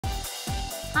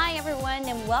Hi everyone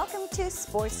and welcome to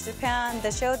Sports Japan,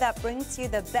 the show that brings you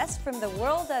the best from the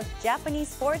world of Japanese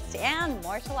sports and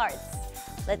martial arts.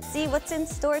 Let's see what's in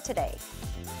store today.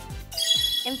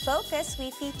 In focus,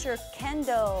 we feature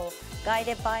Kendo.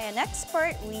 Guided by an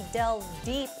expert, we delve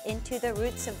deep into the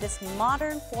roots of this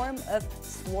modern form of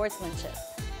swordsmanship.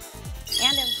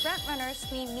 And in Frontrunners,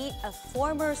 we meet a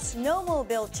former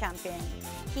snowmobile champion.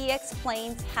 He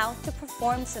explains how to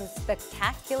perform some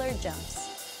spectacular jumps.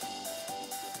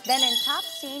 Then in Top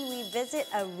Scene, we visit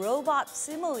a robot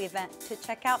sumo event to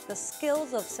check out the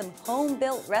skills of some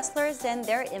home-built wrestlers and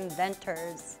their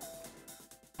inventors.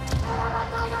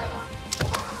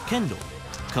 Kendo.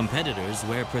 Competitors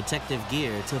wear protective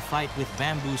gear to fight with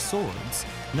bamboo swords,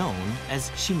 known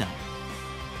as shina.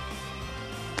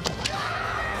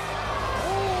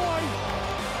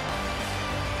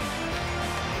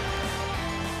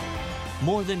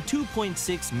 More than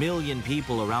 2.6 million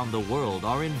people around the world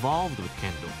are involved with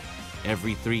Kendo.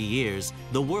 Every 3 years,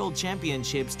 the World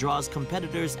Championships draws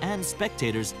competitors and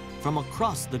spectators from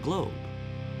across the globe.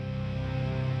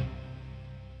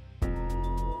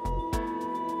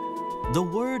 The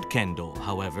word Kendo,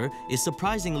 however, is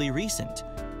surprisingly recent,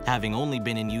 having only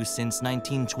been in use since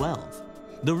 1912.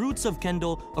 The roots of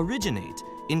Kendo originate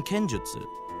in Kenjutsu.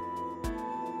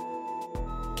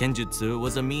 Kenjutsu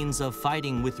was a means of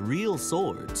fighting with real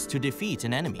swords to defeat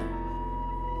an enemy.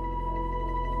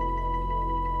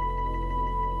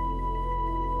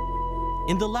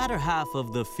 In the latter half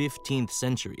of the 15th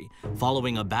century,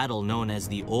 following a battle known as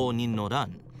the O-Nin no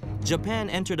Ran, Japan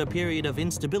entered a period of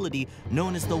instability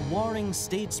known as the Warring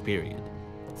States period.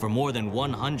 For more than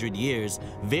 100 years,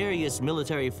 various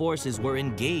military forces were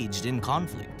engaged in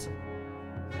conflict.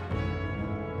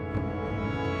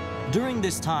 During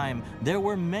this time, there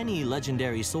were many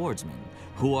legendary swordsmen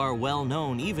who are well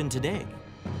known even today.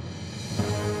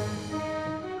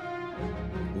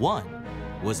 One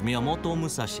was Miyamoto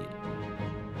Musashi.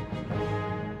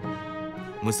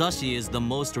 Musashi is the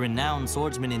most renowned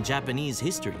swordsman in Japanese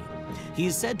history. He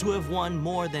is said to have won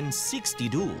more than 60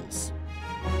 duels.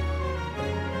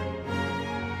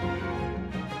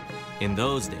 In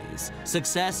those days,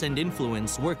 success and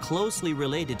influence were closely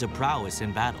related to prowess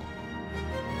in battle.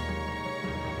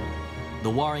 The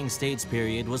Warring States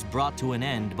period was brought to an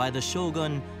end by the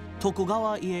shogun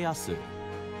Tokugawa Ieyasu.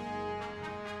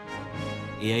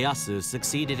 Ieyasu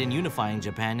succeeded in unifying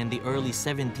Japan in the early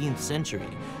 17th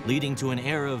century, leading to an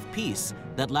era of peace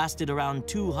that lasted around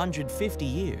 250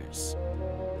 years.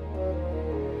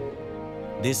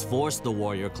 This forced the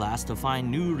warrior class to find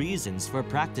new reasons for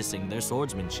practicing their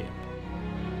swordsmanship.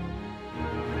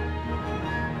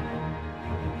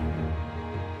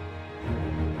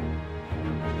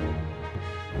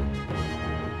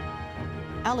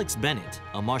 Alex Bennett,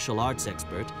 a martial arts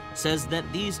expert, says that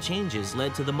these changes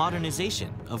led to the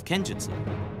modernization of Kenjutsu.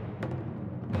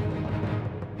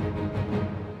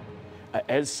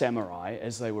 As samurai,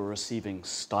 as they were receiving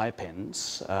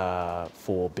stipends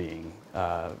for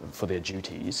their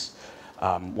duties,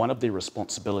 one of their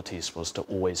responsibilities was to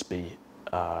always be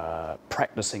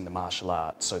practicing the martial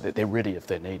arts so that they're ready if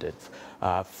they're needed.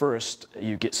 First,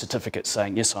 you get certificates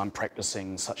saying, yes, I'm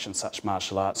practicing such and such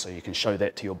martial arts, so you can show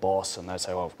that to your boss and they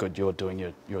say, oh, good, you're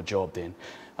doing your job then.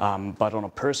 But on a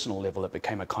personal level, it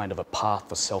became a kind of a path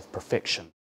for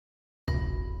self-perfection.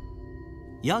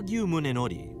 Yagyu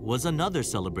Munenori was another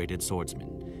celebrated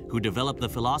swordsman who developed the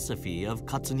philosophy of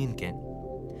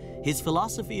Katsuninken. His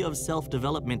philosophy of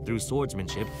self-development through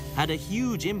swordsmanship had a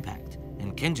huge impact,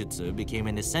 and Kenjutsu became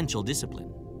an essential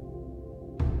discipline.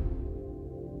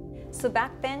 So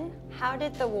back then, how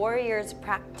did the warriors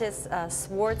practice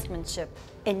swordsmanship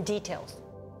in details?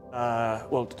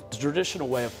 Well, the traditional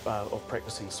way of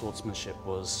practicing swordsmanship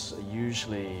was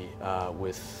usually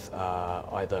with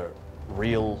either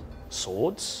real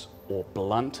swords or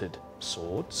blunted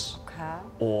swords,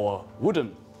 or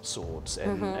wooden swords,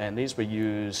 and these were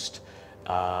used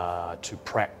to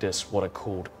practice what are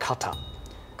called kata.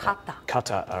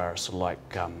 Kata are sort of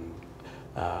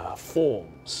like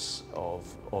forms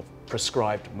of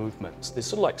prescribed movements. They're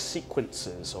sort of like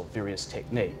sequences of various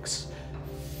techniques.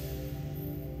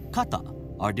 Kata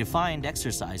are defined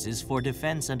exercises for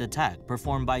defense and attack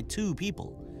performed by two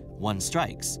people. One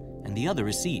strikes and the other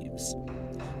receives.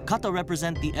 Kata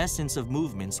represent the essence of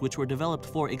movements which were developed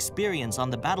for experience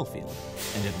on the battlefield,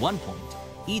 and at one point,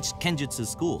 each Kenjutsu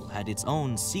school had its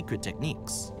own secret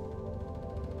techniques.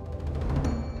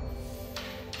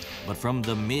 But from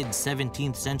the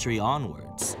mid-17th century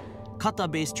onwards,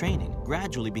 kata-based training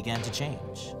gradually began to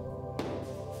change.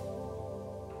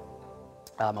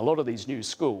 A lot of these new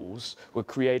schools were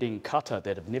creating kata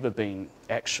that have never been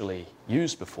actually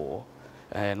used before,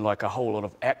 and like a whole lot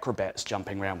of acrobats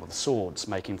jumping around with swords,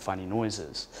 making funny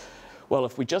noises. Well,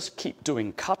 if we just keep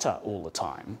doing kata all the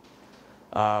time,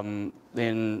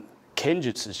 then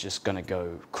Kenjutsu is just going to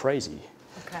go crazy.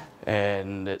 Okay.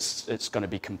 And it's going to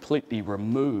be completely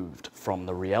removed from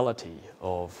the reality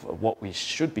of what we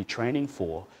should be training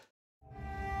for.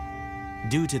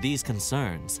 Due to these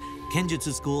concerns,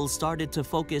 Kenjutsu schools started to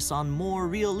focus on more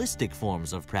realistic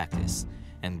forms of practice,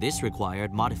 and this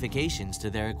required modifications to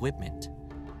their equipment.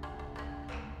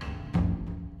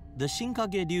 The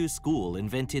Shinkage-ryu school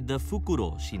invented the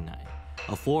Fukuro Shinai,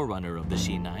 a forerunner of the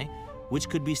Shinai, which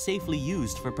could be safely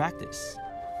used for practice.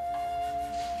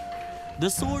 The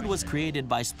sword was created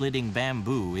by splitting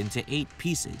bamboo into 8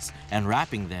 pieces and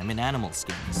wrapping them in animal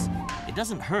skins. It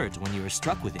doesn't hurt when you are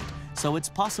struck with it, so it's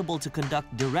possible to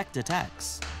conduct direct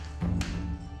attacks.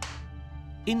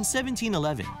 In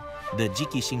 1711, the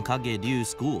Jiki Shinkage-ryu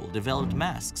school developed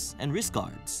masks and wrist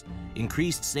guards.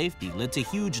 Increased safety led to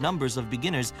huge numbers of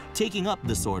beginners taking up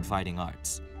the sword fighting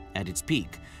arts. At its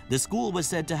peak, the school was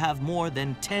said to have more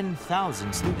than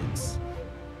 10,000 students.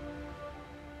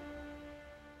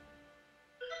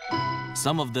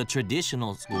 Some of the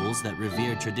traditional schools that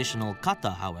revere traditional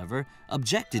kata, however,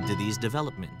 objected to these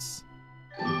developments.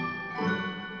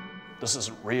 This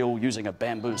isn't real, using a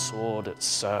bamboo sword,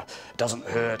 it doesn't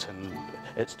hurt, and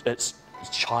it's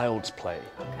child's play.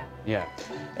 Okay. Yeah,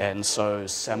 and so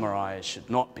samurai should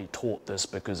not be taught this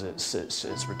because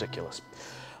it's ridiculous.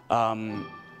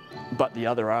 But the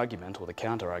other argument, or the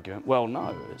counter argument, well,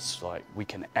 no, it's like we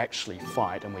can actually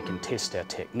fight and we can test our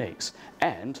techniques,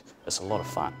 and it's a lot of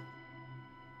fun.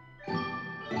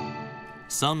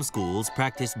 Some schools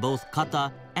practiced both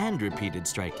kata and repeated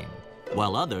striking,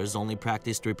 while others only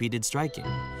practiced repeated striking.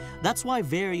 That's why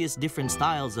various different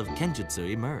styles of Kenjutsu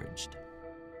emerged.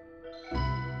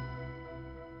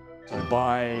 So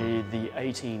by the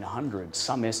 1800s,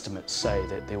 some estimates say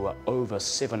that there were over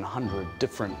 700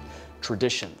 different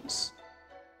traditions.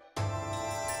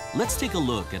 Let's take a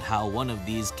look at how one of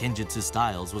these Kenjutsu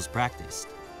styles was practiced.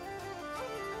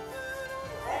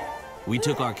 We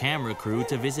took our camera crew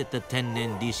to visit the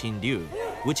Tennen Dishin-ryu,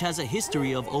 which has a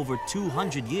history of over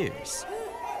 200 years.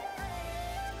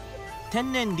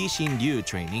 Tennen Dishin-ryu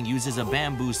training uses a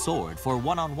bamboo sword for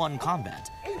one-on-one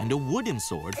combat and a wooden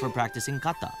sword for practicing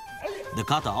kata. The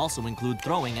kata also include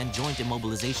throwing and joint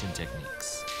immobilization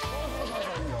techniques.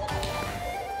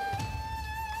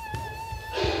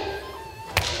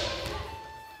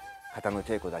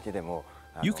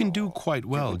 You can do quite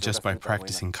well just by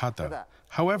practicing kata.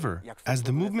 However, as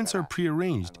the movements are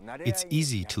prearranged, it's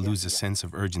easy to lose a sense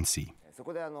of urgency.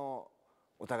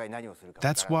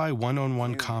 That's why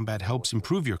one-on-one combat helps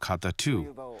improve your kata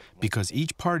too, because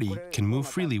each party can move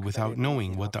freely without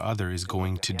knowing what the other is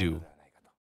going to do.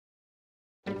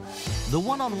 The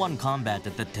one-on-one combat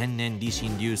at the Tennen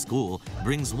Dishin-ryu school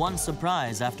brings one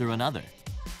surprise after another.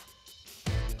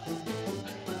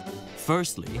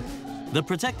 Firstly, the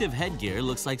protective headgear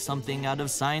looks like something out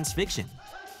of science fiction.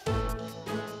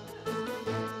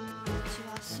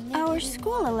 Our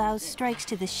school allows strikes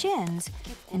to the shins,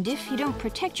 and if you don't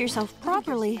protect yourself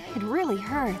properly, it really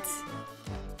hurts.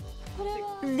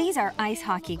 These are ice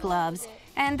hockey gloves,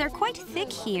 and they're quite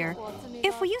thick here.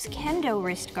 If we use Kendo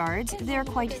wrist guards, they're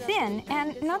quite thin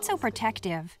and not so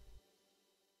protective.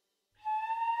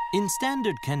 In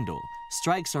standard Kendo,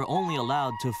 strikes are only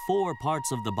allowed to 4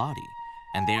 parts of the body,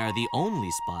 and they are the only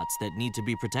spots that need to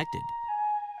be protected.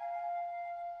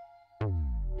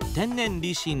 Tennen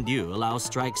Dishin-ryu allows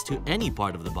strikes to any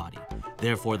part of the body.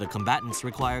 Therefore, the combatants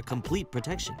require complete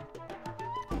protection.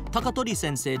 Takatori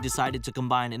sensei decided to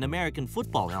combine an American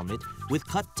football helmet with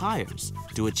cut tires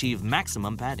to achieve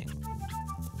maximum padding.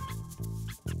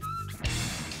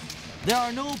 There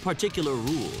are no particular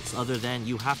rules other than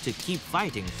you have to keep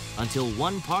fighting until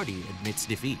one party admits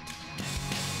defeat.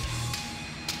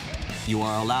 You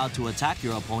are allowed to attack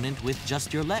your opponent with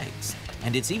just your legs,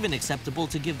 and it's even acceptable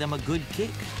to give them a good kick.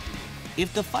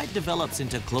 If the fight develops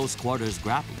into close quarters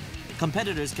grappling,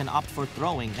 competitors can opt for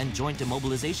throwing and joint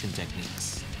immobilization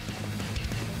techniques.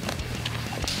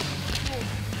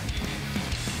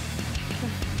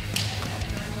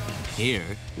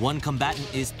 Here, one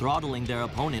combatant is throttling their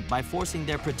opponent by forcing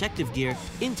their protective gear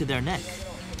into their neck.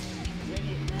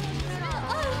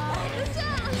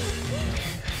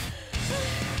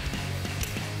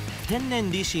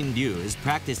 Tennen Dishin-ryu is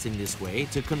practiced in this way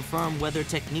to confirm whether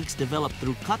techniques developed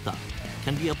through kata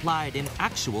can be applied in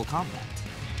actual combat.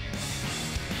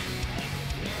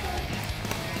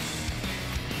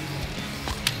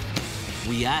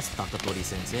 We asked Takatori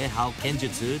sensei how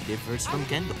Kenjutsu differs from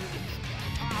Kendo.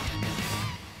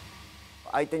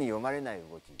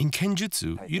 In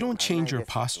Kenjutsu, you don't change your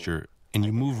posture and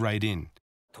you move right in,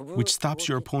 which stops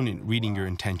your opponent reading your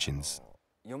intentions.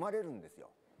 In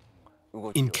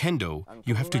Kendo,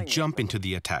 you have to jump into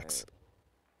the attacks,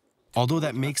 although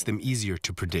that makes them easier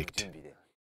to predict.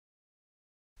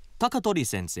 Takatori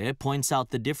sensei points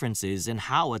out the differences in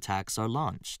how attacks are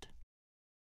launched.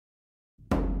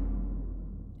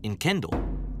 In Kendo,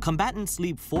 combatants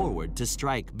leap forward to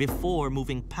strike before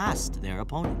moving past their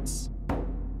opponents.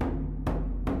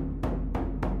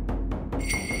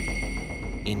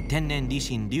 In Tennen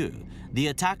Rishin Ryu, the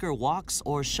attacker walks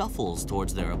or shuffles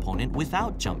towards their opponent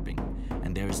without jumping,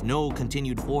 and there is no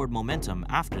continued forward momentum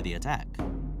after the attack.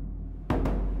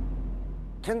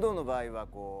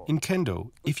 In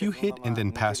Kendo, if you hit and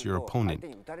then pass your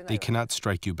opponent, they cannot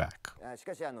strike you back.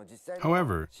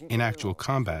 However, in actual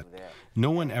combat,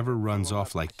 no one ever runs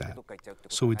off like that.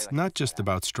 So it's not just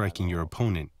about striking your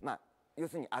opponent.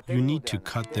 You need to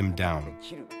cut them down.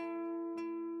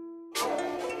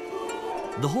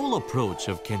 The whole approach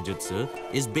of Kenjutsu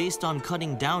is based on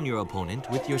cutting down your opponent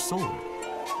with your sword.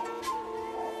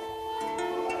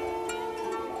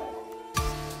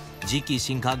 Jiki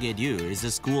Shinkage Ryu is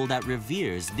a school that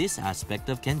reveres this aspect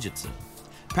of Kenjutsu.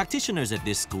 Practitioners at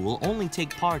this school only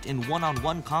take part in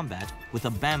one-on-one combat with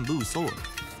a bamboo sword.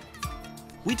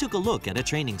 We took a look at a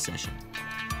training session.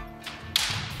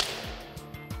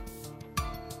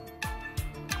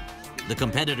 The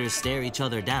competitors stare each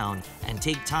other down and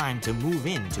take time to move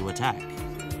in to attack.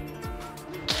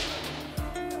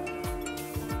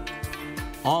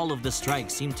 All of the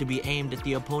strikes seem to be aimed at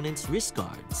the opponent's wrist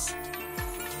guards.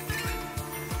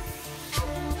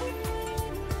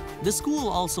 The school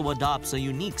also adopts a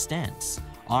unique stance.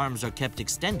 Arms are kept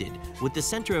extended, with the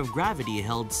center of gravity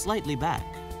held slightly back.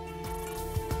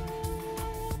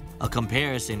 A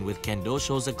comparison with Kendo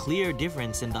shows a clear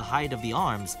difference in the height of the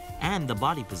arms and the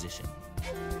body position.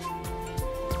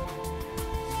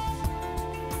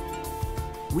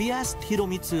 We asked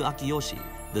Hiromitsu Akiyoshi,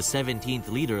 the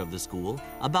 17th leader of the school,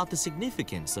 about the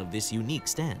significance of this unique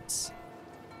stance.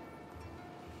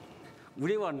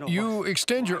 You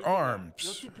extend your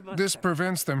arms. This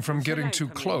prevents them from getting too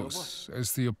close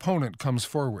as the opponent comes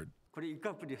forward.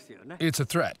 It's a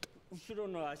threat.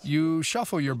 You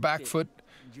shuffle your back foot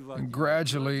and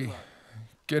gradually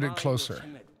get it closer.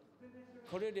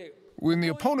 When the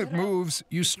opponent moves,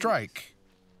 you strike.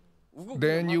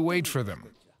 Then you wait for them.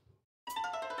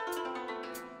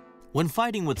 When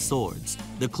fighting with swords,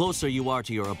 the closer you are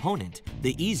to your opponent,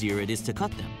 the easier it is to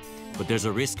cut them. But there's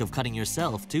a risk of cutting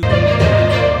yourself, too.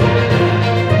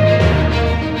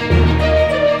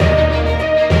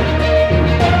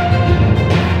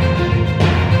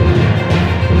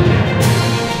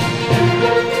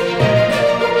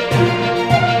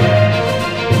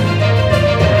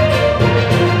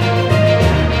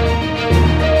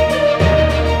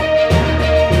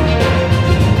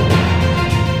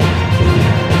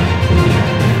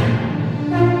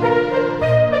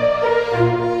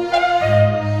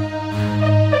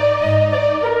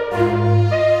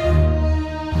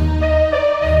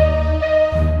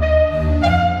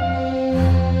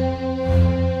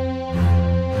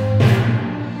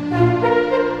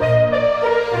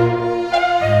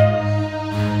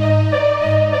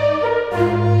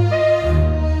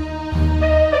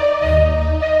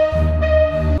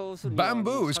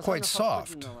 Bamboo is quite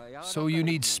soft, so you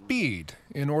need speed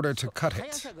in order to cut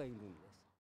it.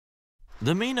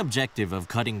 The main objective of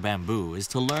cutting bamboo is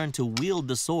to learn to wield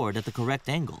the sword at the correct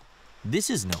angle. This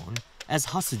is known as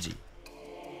hasuji.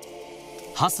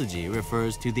 Hasuji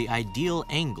refers to the ideal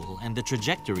angle and the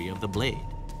trajectory of the blade.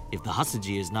 If the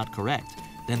hasuji is not correct,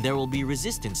 then there will be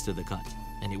resistance to the cut,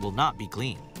 and it will not be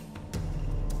clean.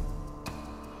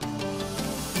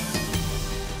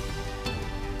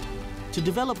 To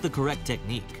develop the correct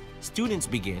technique, students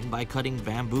begin by cutting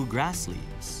bamboo grass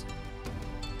leaves.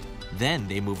 Then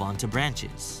they move on to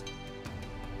branches.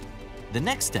 The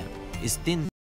next step is thin